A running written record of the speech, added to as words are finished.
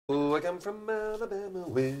Oh, I come from Alabama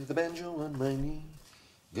with a banjo on my knee.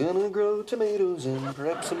 Gonna grow tomatoes and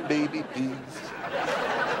perhaps some baby peas.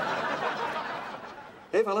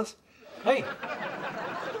 Hey, fellas. Hey.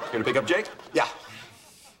 Here to pick up Jake? Yeah.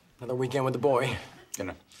 Another weekend with the boy.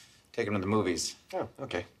 Gonna take him to the movies. Oh,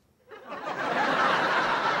 okay.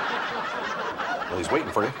 Well, he's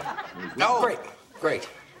waiting for you. No. Great.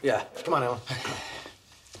 Yeah. Come on, Alan.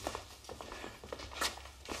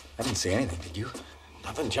 I didn't see anything, did you?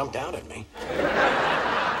 Nothing jumped out at me.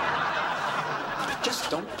 I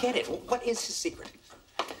just don't get it. What is his secret?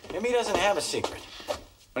 Maybe he doesn't have a secret.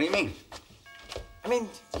 What do you mean? I mean,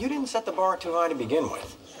 you didn't set the bar too high to begin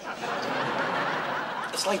with.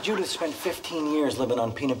 It's like Judith spent 15 years living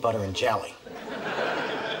on peanut butter and jelly.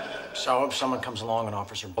 So if someone comes along and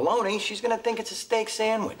offers her bologna, she's gonna think it's a steak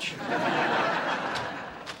sandwich.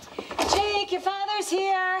 Jake, your father's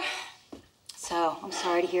here. So, I'm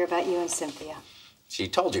sorry to hear about you and Cynthia. She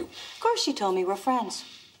told you. Of course she told me we're friends.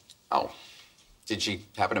 Oh. Did she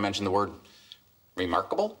happen to mention the word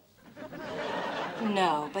remarkable?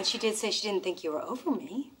 No, but she did say she didn't think you were over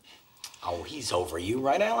me. Oh, he's over you,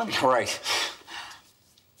 right, Alan? Right.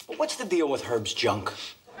 But what's the deal with Herb's junk?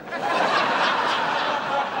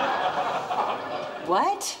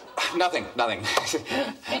 What? Nothing.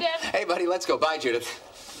 Hey, Dad. Hey, buddy, let's go. Bye,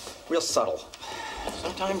 Judith. Real subtle.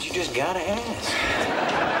 Sometimes you just gotta ask.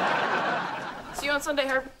 See you on Sunday,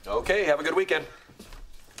 Herb. Okay, have a good weekend.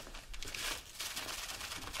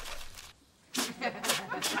 Wow,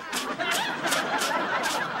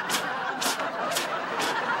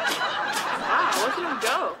 look at him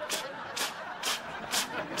go.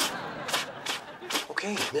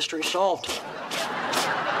 Okay, mystery solved.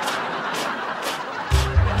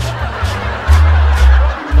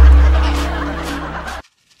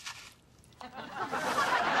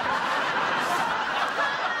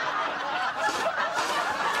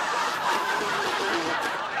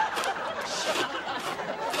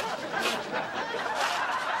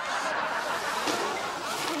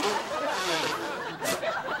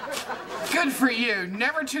 Good for you.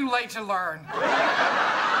 Never too late to learn.